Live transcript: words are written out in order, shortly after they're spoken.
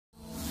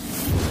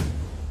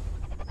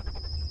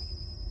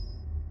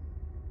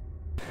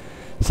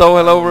So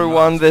hello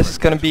everyone, this is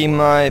gonna be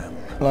my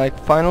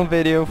final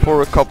video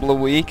for a couple of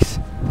weeks.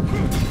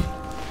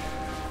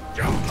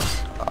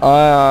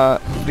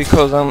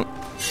 Because I'm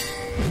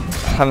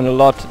having a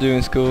lot to do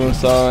in school and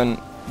so, and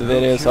the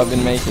videos I've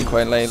been making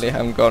quite lately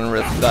haven't gotten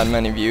that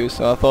many views,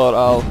 so I thought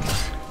I'll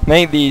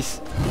make these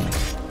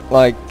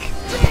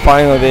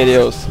final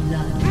videos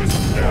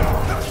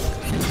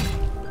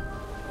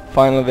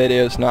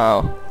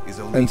now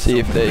and see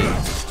if they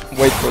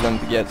wait for them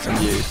to get some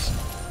views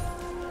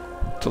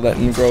to let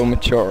them grow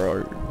mature,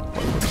 or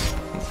what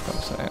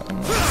I'm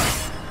saying.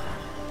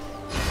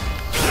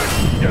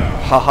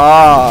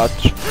 Haha!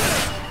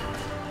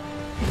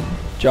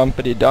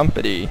 Jumpity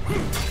dumpity.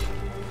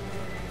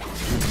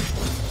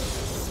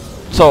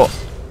 So,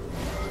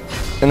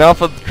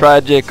 enough of the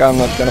tragic, I'm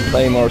not gonna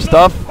play more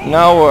stuff.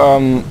 Now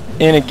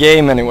in a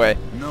game anyway.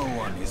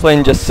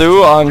 Playing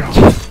Yasuo, I'm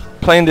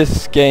playing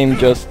this game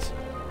just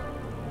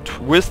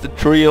with the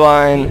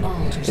Treeline.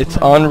 It's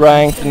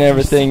unranked and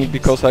everything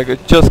because I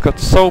just got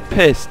so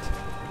pissed.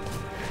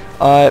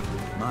 I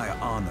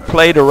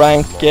played a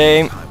ranked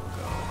game,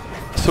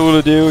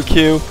 solo duo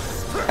queue,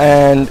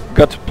 and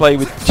got to play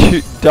with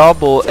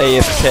double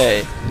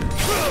AFK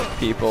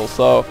people.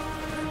 So,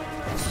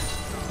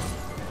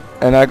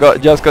 and I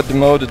just got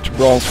demoted to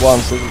bronze 1,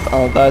 so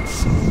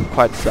that's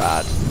quite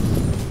sad.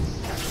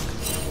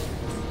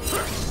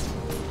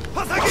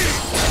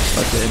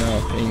 Okay,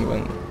 now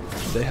Penguin,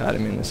 they had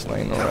him in this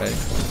lane already.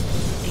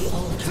 The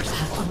altars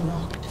have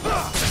unlocked.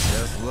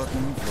 Just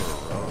looking for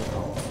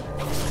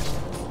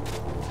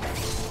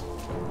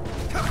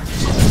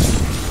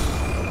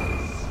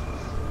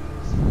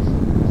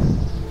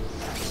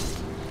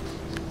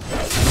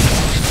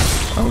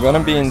I'm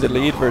gonna be in the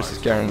lead versus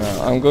Garen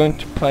now. I'm going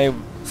to play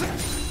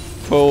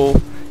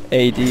full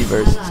AD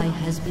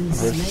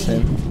versus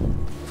him.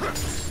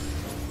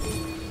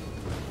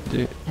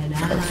 Dude. An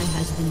ally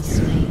has been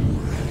slain.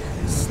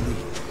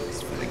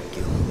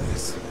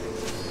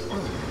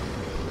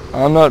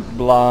 I'm not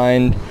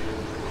blind.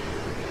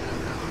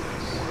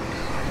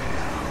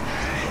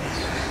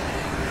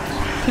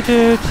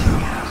 Dude.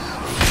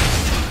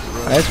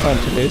 I just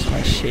want to lose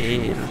my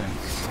shield.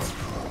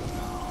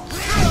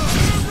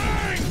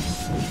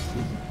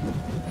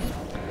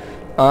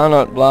 I'm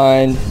not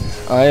blind.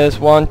 I just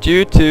want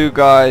you two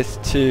guys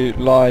to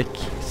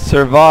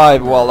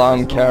survive while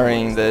I'm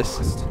carrying this.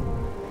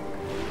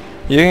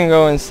 You can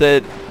go and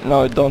sit.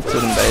 No, don't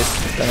sit in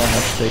base. Then I'll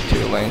have to take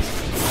 2 lanes.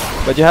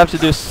 But you have to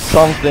do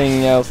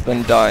something else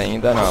than dying.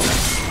 Then I'm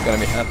gonna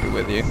be happy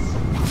with you.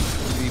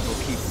 people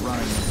keep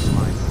running into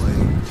my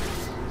blade.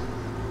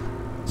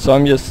 So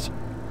I'm just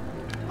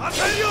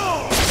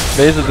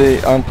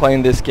basically I'm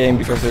playing this game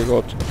because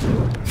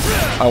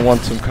I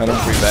want some kind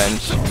of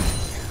revenge.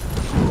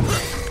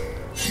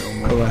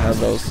 I have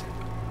those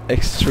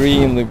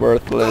extremely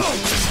worthless.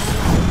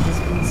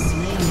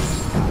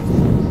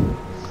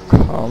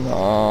 Come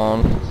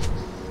on,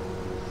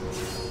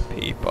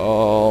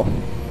 people.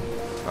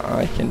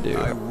 I can do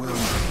it.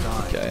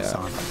 Okay,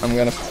 I'm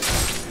gonna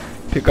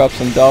pick up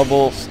some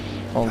doubles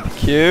on the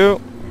queue.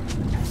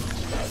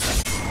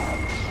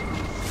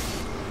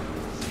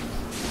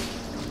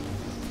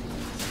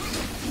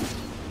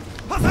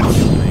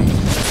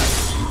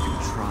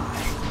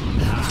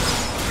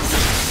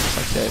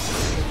 Okay.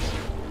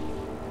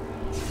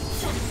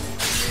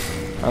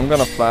 I'm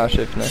gonna flash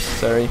if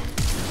necessary.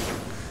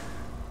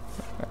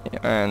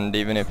 And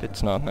even if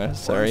it's not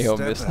necessary,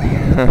 obviously.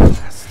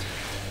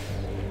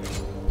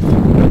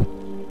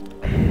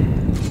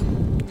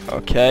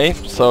 Okay,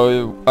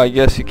 so I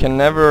guess you can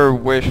never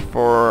wish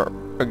for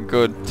a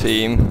good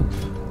team,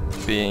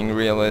 being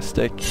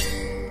realistic.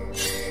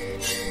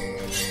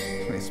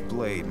 This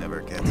blade never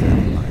gets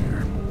any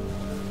lighter.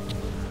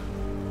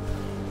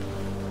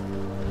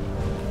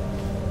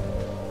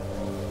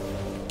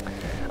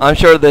 I'm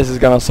sure this is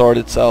gonna sort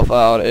itself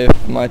out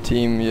if my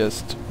team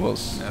just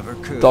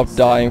stop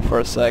dying for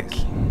a sec.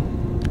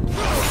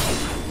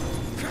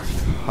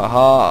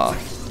 Haha.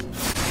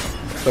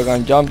 Look,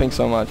 I'm jumping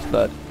so much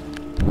that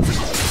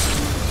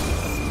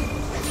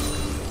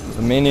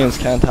the minions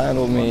can't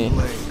handle me.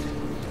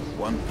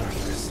 One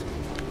purpose.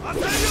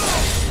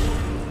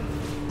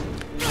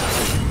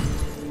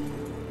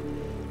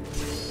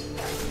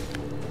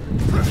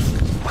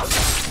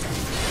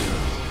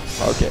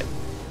 Okay.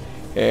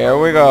 Here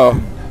we go.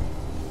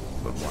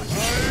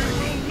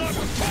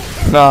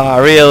 Nah,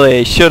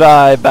 really? Should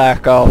I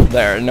back off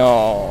there?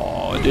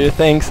 No. Do you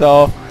think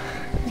so?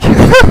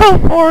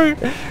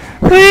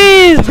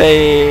 Please,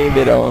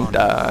 baby, don't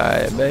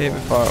die. Baby,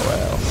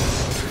 farewell.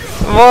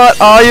 What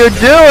are you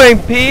doing,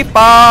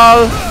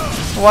 people?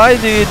 Why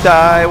do you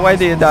die? Why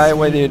do you die?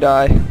 Why do you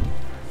die?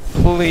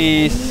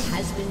 Please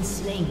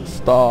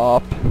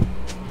stop.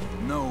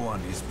 No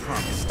one is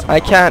promised. I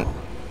can't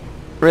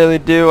really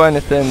do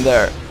anything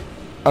there.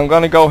 I'm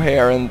gonna go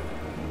here and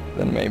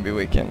then maybe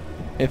we can.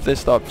 If they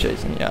stop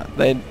chasing, yeah,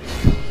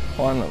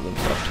 one of them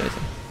stop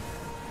chasing.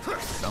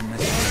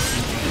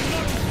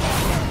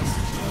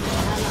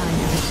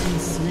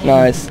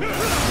 Nice.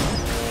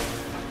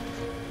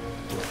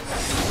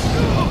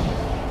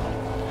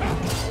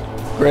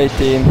 Great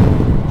team.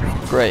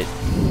 Great.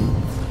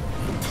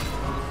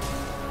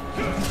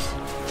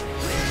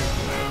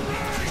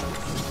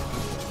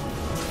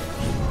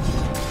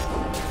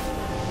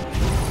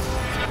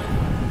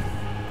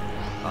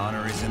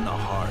 Honor is in the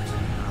heart,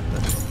 not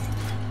the name.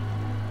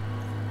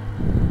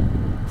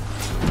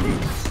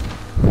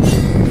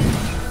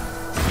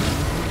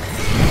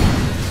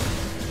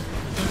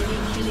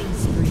 Killing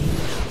spree.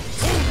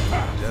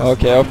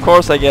 Okay, of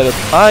course I get it.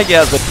 I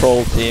get the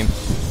troll team.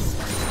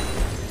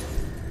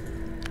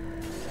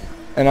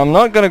 And I'm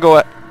not gonna go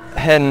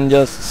ahead and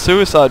just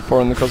suicide for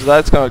them because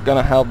that's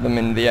gonna help them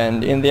in the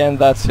end. In the end,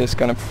 that's just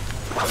gonna be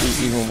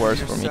even worse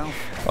for me.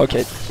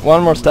 Okay,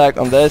 one more stack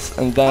on this,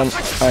 and then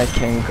I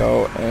can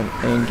go and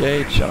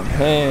engage on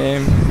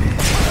him.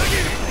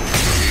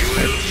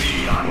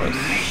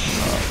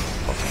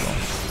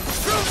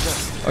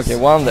 Okay,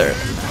 one there.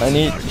 I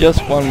need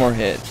just one more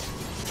hit.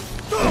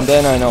 And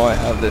then I know I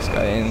have this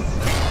guy in.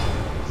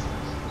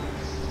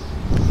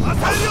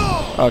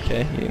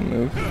 Okay, he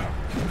moved.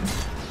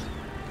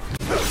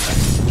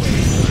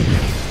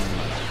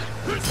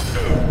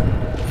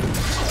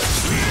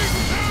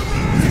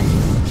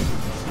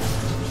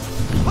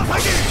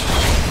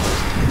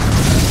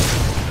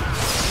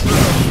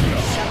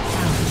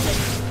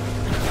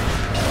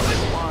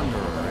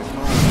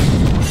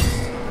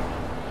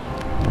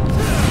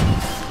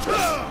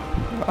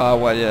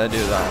 Why did I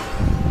do that?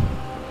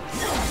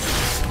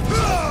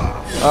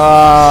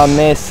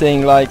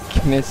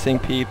 Missing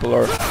people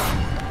or...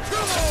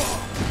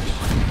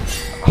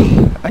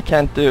 I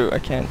can't. No,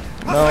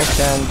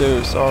 can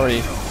do,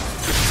 sorry.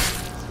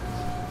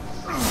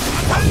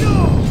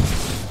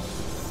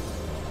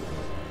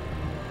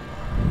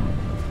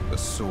 The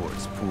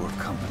sword's poor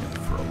company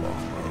for a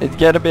long road.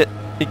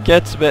 It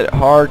gets a bit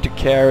hard to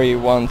carry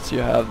once you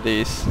have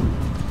these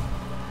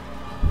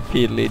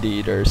fiddly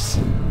eaters.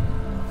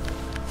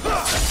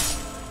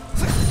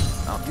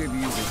 I'll give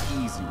you the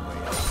easy way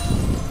out.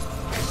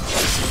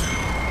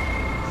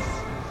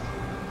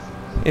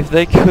 If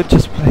they could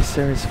just play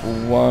series for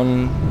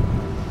one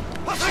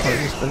or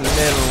just a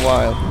little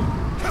while,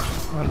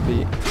 I'd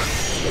be...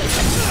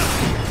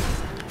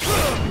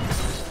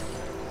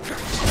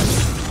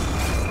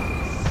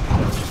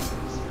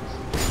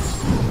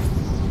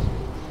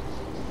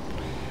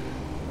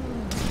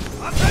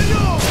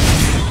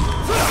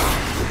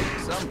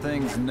 Some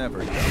things never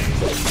done.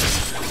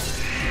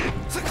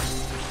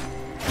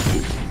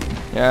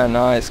 Yeah,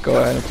 nice, go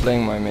ahead and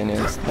fling my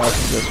minions.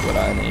 That's just what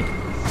I need.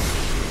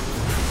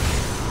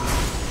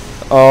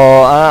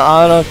 Oh,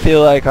 I don't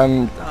feel like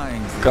I'm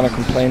gonna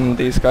complain on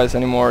these guys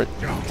anymore.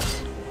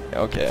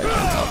 Okay, I can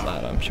help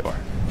that, I'm sure.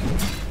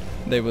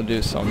 They will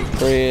do some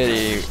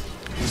pretty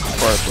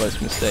worthless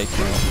mistakes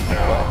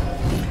now.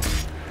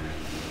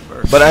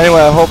 But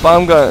anyway, I hope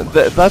I'm gonna...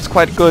 that's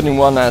quite good in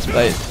one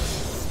aspect.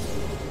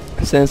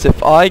 Since if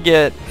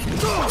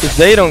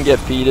they don't get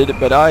feeded,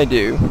 but I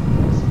do,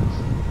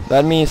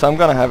 that means I'm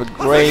gonna have a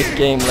great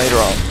game later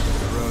on.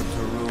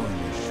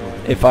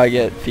 If I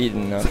get feeded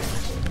enough.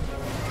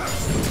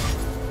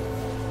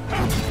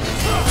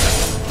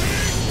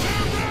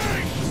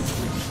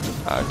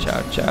 Ouch,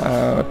 ouch,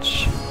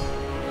 ouch.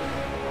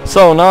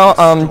 So now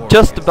I'm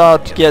just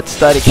about to get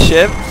static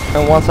shift,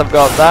 and once I've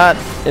got that,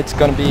 it's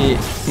gonna be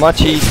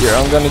much easier.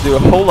 I'm gonna do a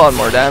whole lot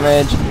more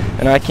damage,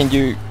 and I can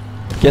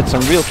get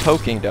some real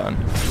poking done.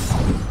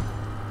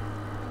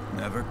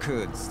 Never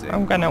could stay.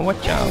 I'm gonna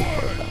watch out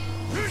for that.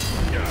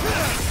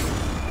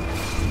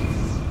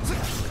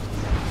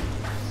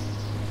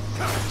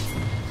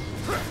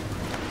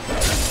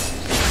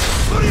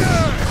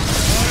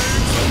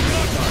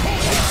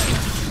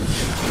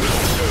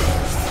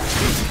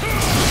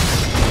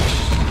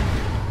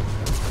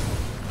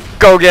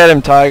 Go get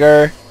him,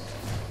 Tiger!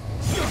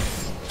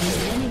 The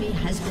enemy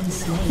has been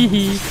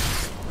slain.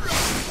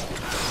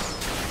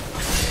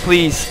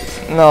 Please,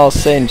 no,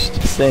 singed.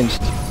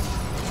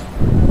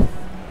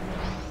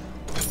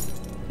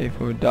 If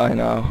we would die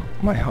now,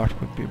 my heart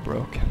would be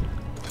broken.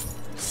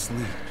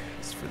 Sleep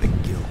is for the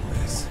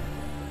guiltless.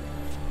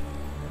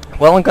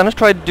 Well, I'm gonna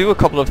try to do a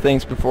couple of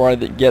things before I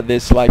get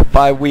this like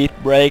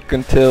 5-week break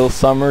until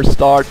summer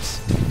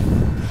starts.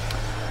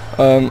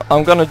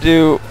 I'm gonna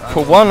do,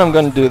 for one, I'm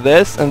gonna do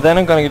this, and then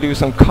I'm gonna do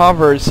some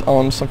covers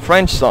on some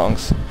French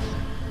songs.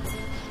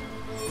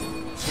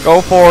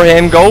 Go for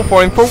him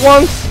for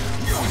once!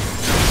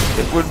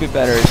 It would be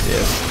better if he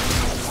is.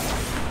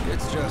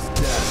 It's just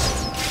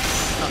death.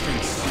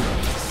 Nothing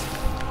serious.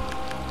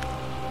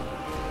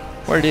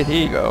 Where did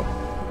he go?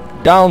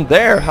 Down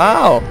there?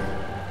 How?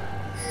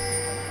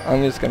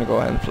 I'm just gonna go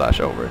ahead and flash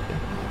over it.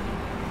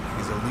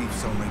 Is a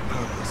leaf's only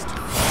purpose to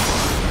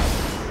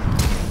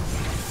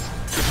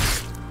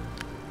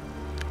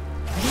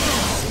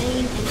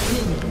Slain an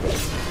enemy.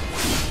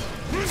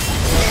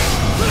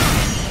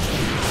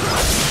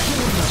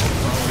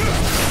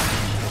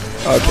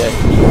 Okay.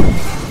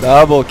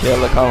 Double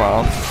kill, come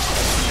on.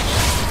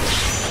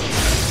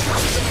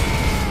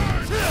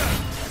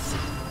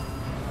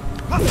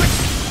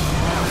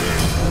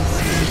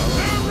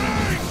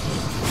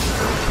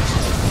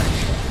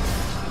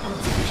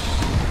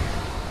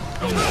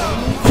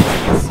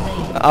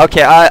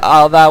 Okay,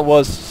 that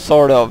was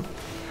sort of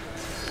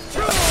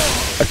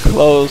a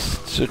close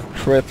to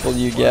triple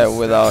you get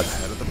without.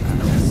 Ahead of the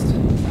past.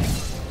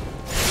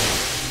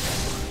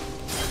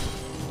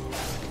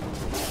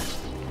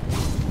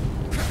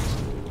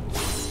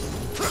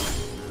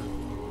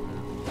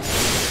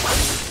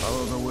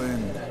 Follow the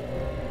wind,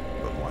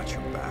 but watch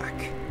your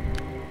back.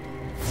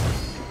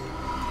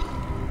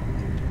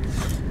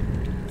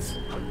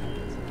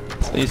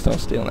 Please don't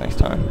steal next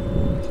time.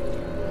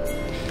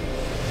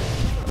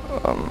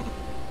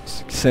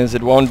 Since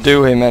it won't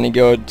do him any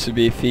good to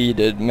be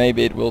feeded,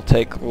 maybe it will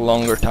take a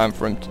longer time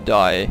for him to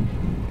die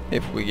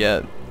if we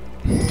get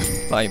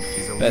like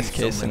best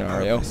case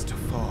scenario. To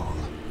fall.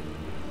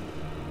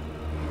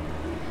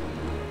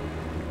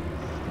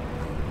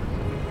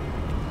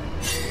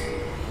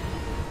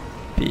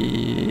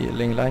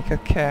 Feeling like a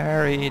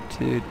carry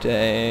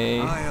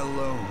today. I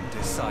alone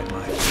decide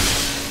my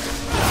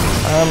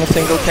I'm a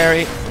single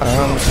carry.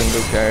 I'm a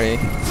single carry.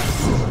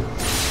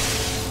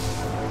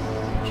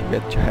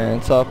 Get your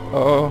hands up.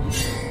 Oh.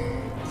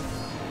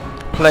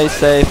 Play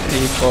safe,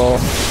 people.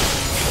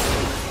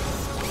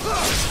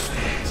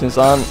 Since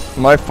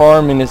my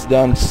farming is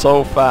done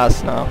so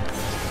fast now.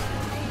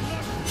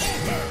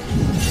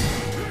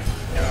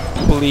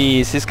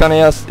 Please, he's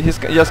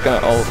just gonna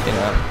ult, you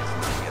know.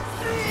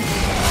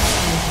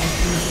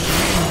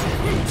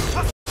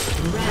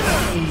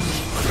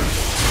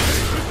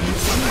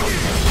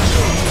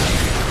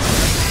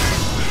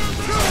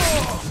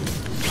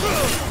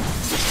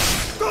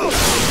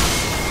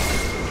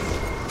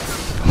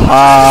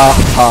 Ha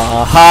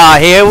ha ha,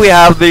 here we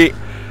have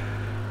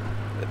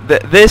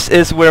this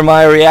is where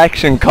my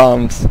reaction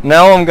comes.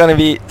 Now I'm gonna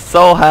be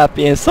so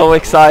happy and so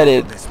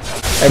excited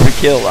every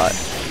kill that.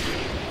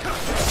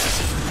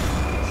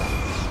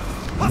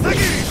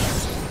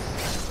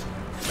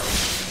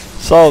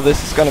 So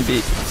this is gonna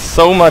be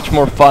so much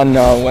more fun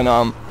now when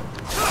I'm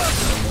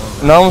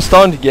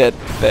starting to get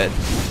fed.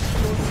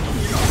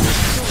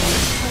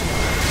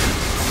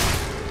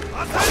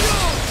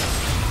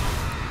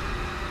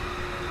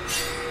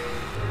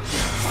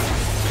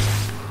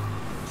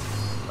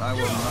 I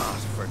will not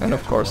forget. And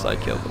of course I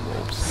killed the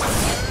wolves.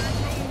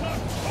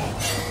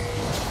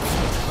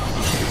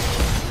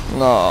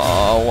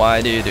 No,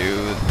 why do you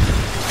do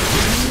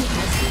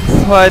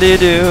Why do you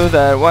do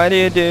that? Why do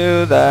you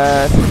do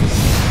that?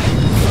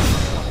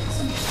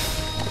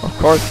 Of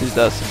course he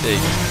does a big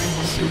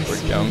super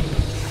jump.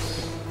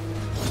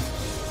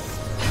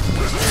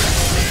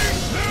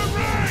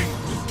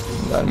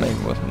 That maybe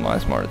was my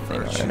smart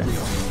thing.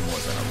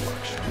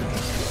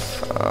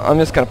 I'm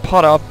just gonna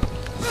pot up.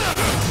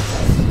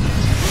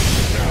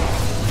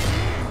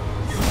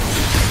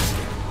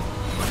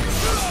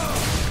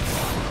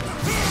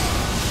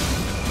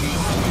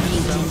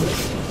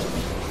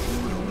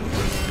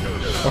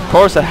 Of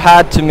course I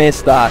had to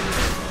miss that.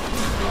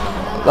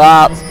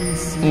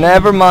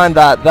 Never mind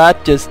that.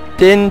 That just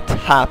didn't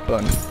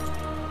happen.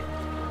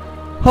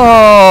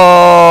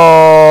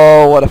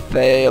 Oh, what a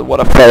fail. What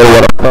a fail.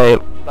 What a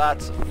fail.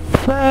 That's a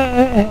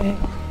fail.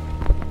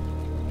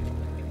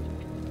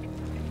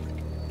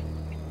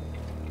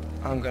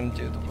 I'm gonna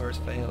do the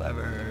worst fail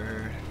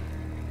ever.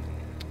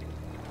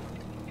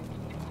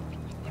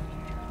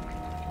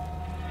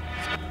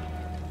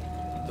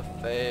 The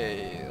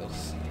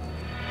fails.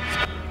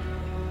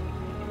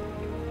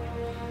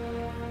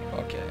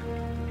 Okay.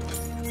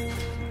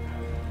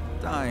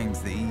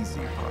 Dying's the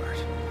easy part.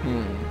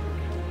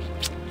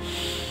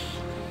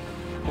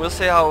 We'll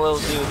see how we'll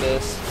do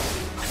this.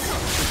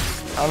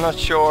 I'm not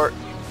sure.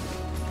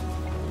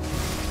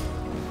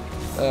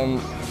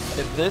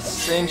 If this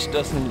cinch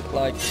doesn't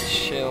like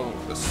chill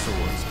The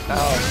swords.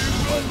 out,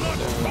 but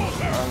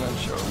I'm not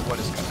sure what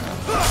is gonna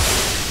happen.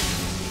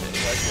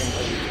 Okay, that didn't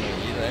do me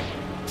either.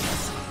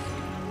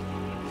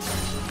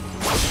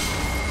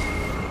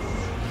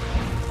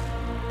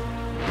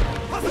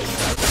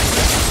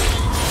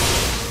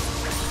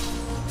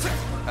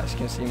 As you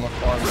can see, my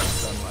farm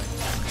has done like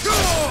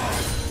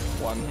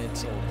one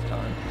hits all the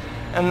time,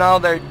 and now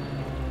they're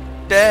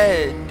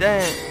dead.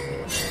 Damn.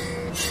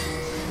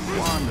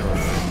 Wanderer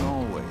is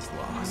always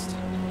lost.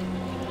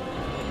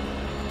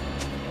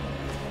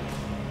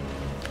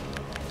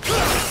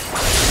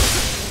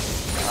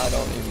 I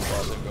don't even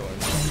bother going.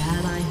 An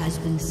ally has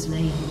been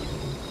slain.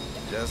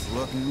 Just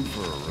looking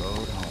for a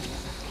road home.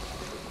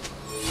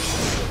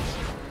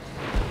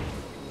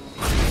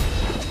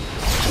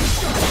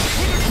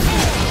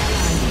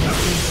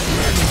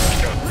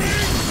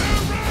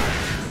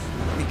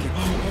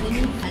 An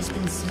enemy has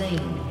been slain.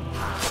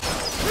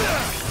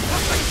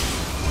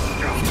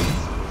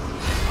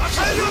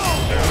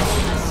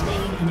 Has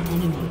slain an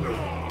enemy.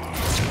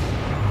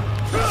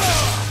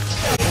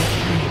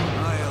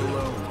 I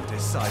alone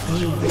decide.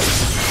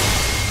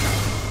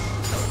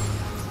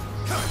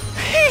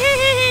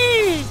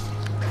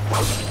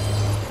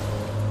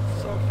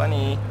 So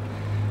funny.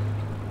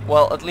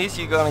 Well, at least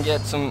you're gonna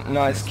get some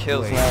nice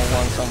kills now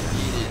once I'm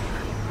feeded.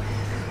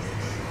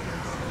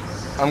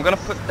 I'm gonna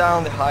put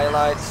down the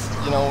highlights.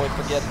 You know, if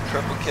I get a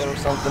triple kill or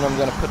something, I'm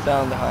gonna put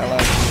down the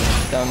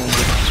highlights. down in the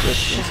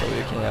description so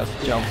you can just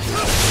jump to it.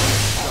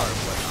 Start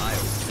what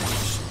I'll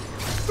finish.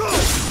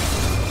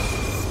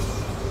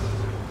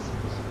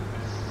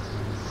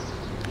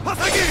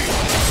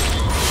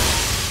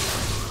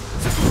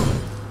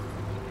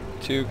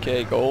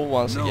 2k goal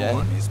once No again.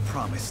 one is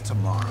promised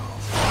tomorrow.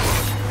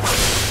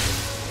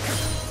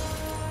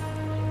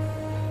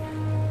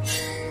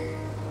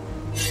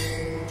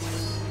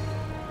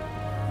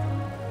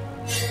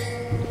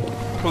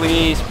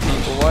 Please,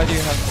 people, why do you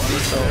have to be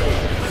so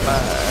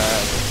bad?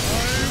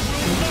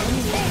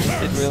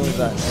 Is it really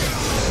that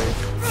necessary?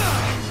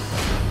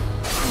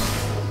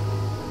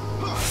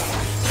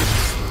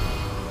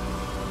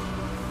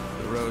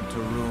 The road to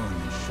ruin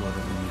is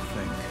shorter than you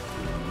think.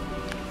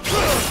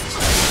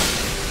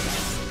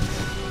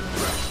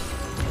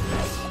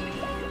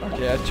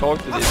 Okay, I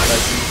talked to these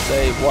guys and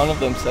say one of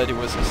them said he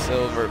was a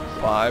silver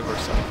 5 or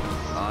something.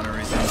 Honor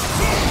is in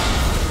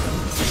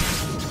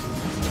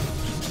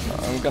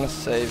I'm gonna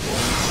save him.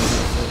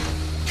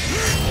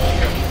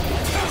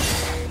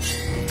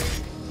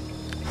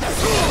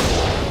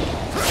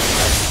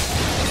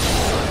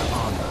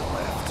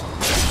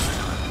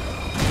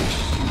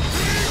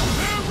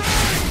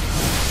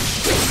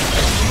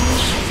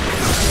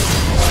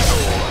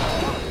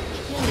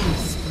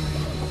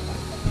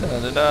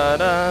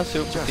 Da-da-da-da,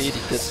 Super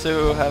defeated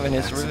Yasuo, having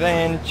his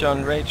revenge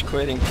on rage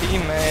quitting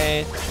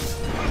teammate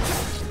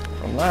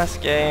from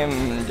last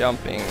game,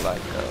 jumping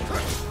like a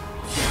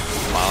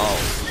wow.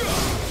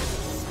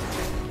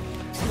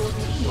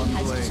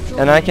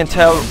 And I can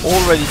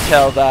already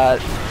tell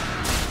that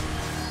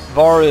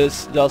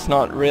Varus does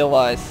not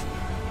realize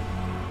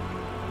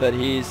that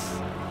he's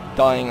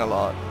dying a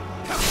lot.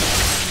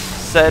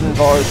 Zed and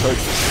Varus are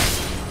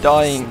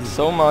dying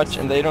so much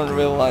and they don't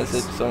realize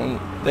it, so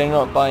they're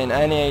not buying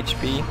any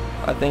HP.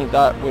 I think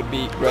that would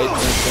be great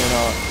since they're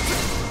not.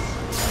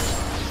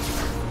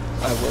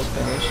 I will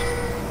finish.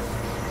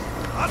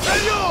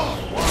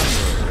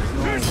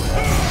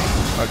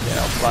 Okay,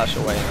 I'll flash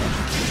away now.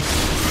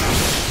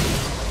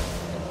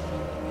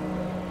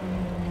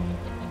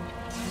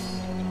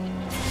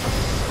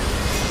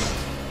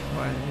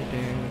 Why do you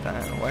do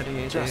that? Why do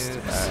you do that?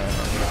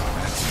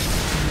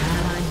 An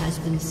ally has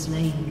been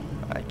slain.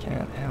 I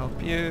can't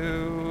help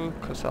you,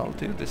 cause I'll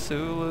do the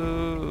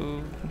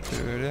Zulu.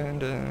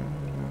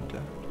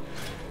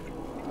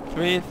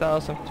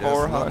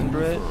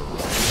 3,400.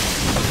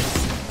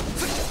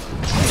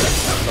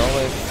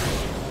 Solid.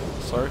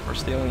 Sorry for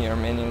stealing your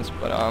minions,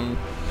 but I'm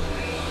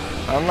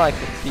like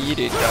the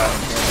defeated guy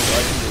here, so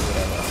I can do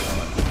whatever I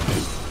want.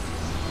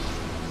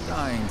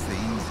 dying's the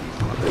easy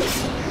part.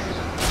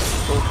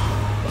 Cool.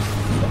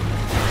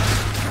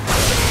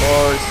 Of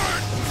course.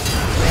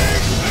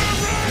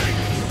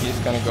 He's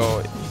gonna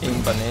go in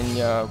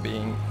Vanilla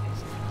being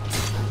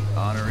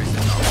Honor is in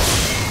honor.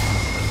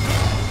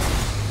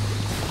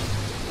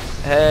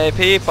 hey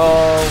people,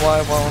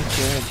 why won't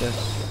you just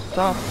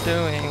stop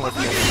doing what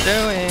you're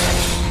doing?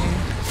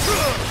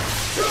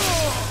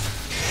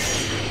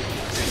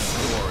 This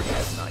war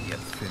is not yet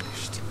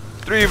finished.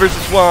 3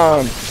 versus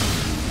 1.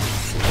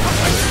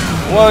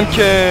 1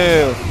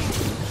 kill.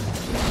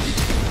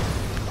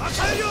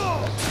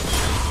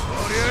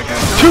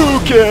 2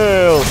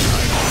 kills.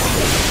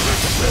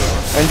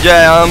 And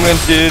yeah, I'm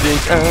gonna do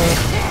this.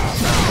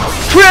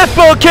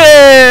 Triple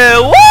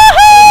kill!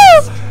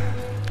 Woohoo!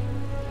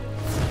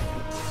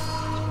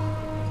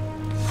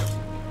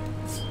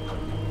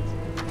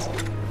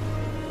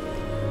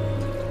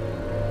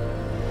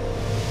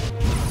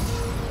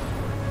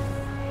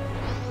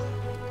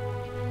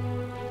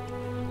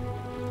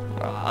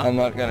 I'm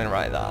not gonna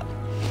write that.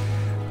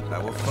 I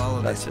will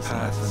follow That's this just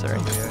path unnecessary.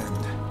 until the end.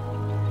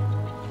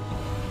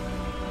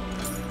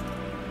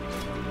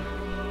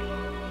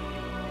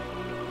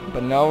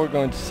 But now we're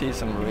going to see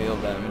some real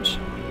damage.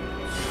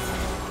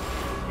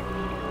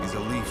 These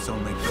leafs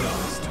only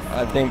promised.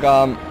 I think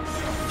I'm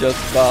just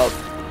about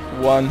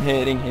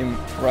one-hitting him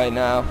right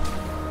now.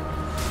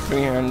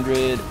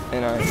 300,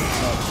 and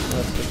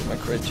let's look at my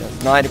crit chance.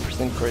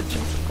 90% crit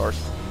chance, of course.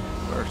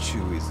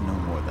 Virtue is no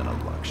more than a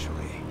luxury.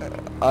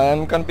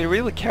 I'm gonna be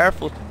really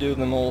careful to do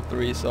them all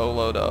 3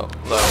 solo though.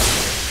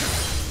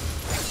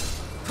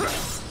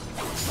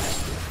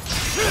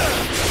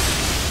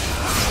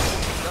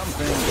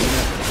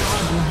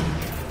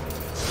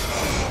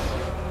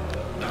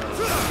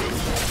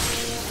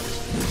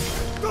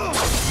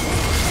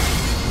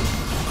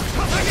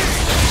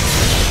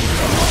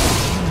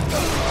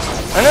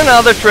 And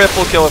another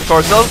triple kill, of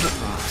course.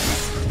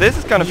 This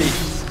is gonna be...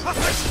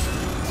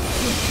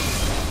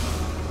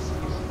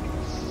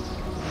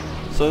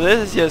 So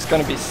this is just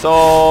gonna be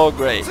so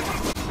great.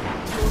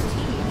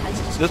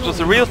 This was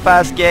a real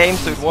fast game,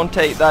 so it won't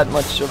take that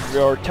much of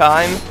your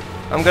time.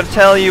 I'm gonna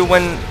tell you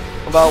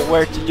about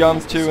where to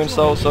jump to and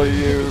so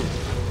you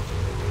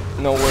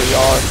know where you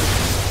are.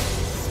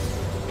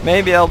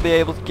 Maybe I'll be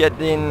able to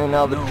get in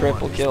another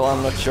triple kill,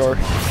 I'm not sure.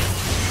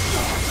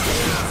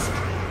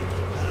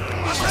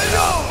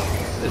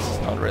 This is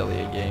not really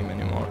a game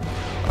anymore.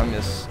 I'm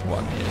just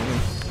one-hitting him.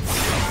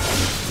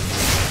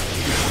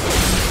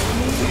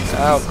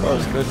 Ah, of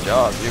course, good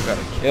job. You got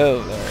a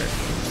kill there.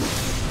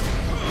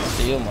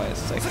 Steal my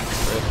second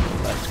triple.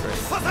 That's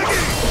great.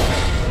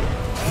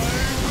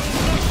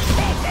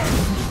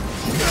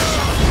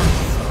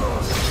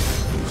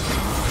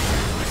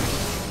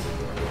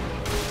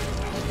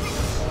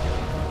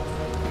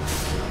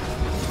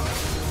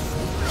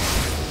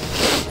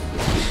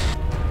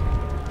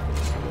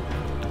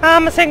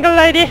 I'm a single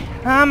lady.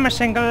 I'm a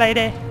single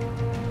lady.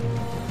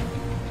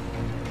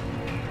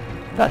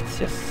 That's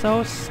just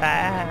so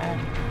sad.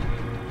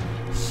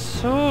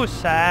 So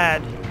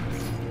sad.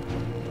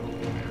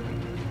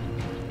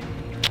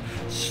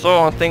 So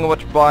I'm thinking what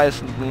to buy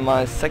is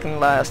my second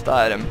last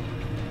item.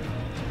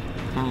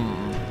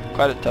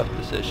 Quite a tough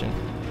decision.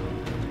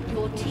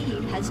 Your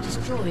team has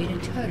destroyed a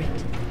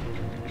turret.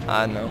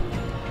 I know.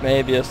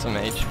 Maybe have some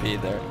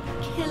HP there.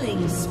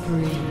 Killing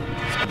spree.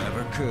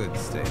 Never could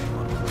stay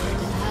one An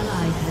place.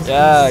 ally has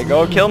Yeah, been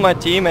go slain. kill my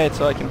teammate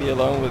so I can be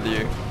alone with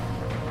you.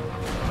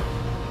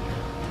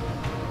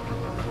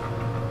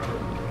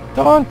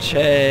 Don't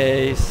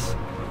chase.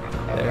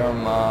 They are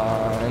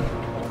mine.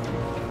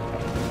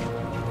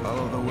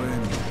 Follow the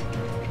wind.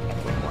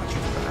 But watch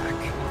your back.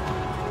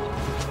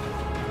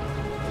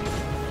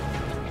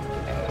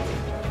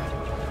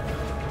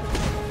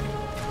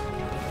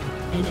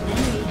 An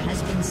enemy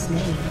has been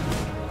slain.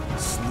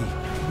 Sleep.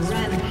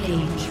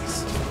 Rampage.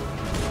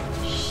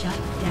 Shut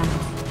down.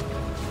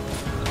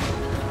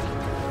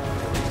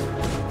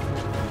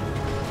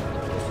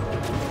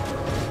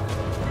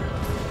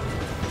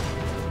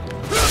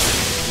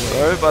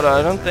 Sorry, but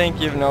I don't think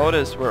you've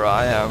noticed where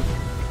I am.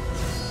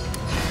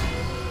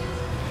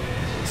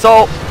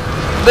 So,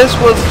 this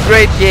was a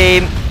great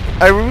game.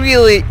 I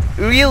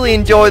really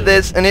enjoyed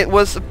this, and it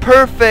was a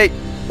perfect,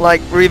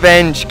 like,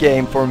 revenge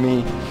game for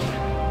me.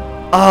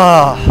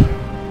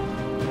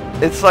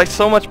 It's like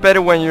so much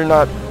better when you're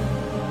not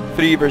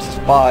 3 versus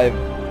 5.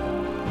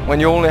 When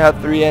you only have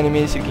 3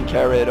 enemies, you can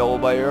carry it all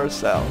by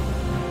yourself.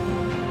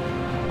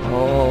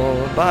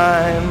 All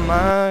by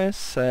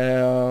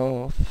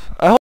myself.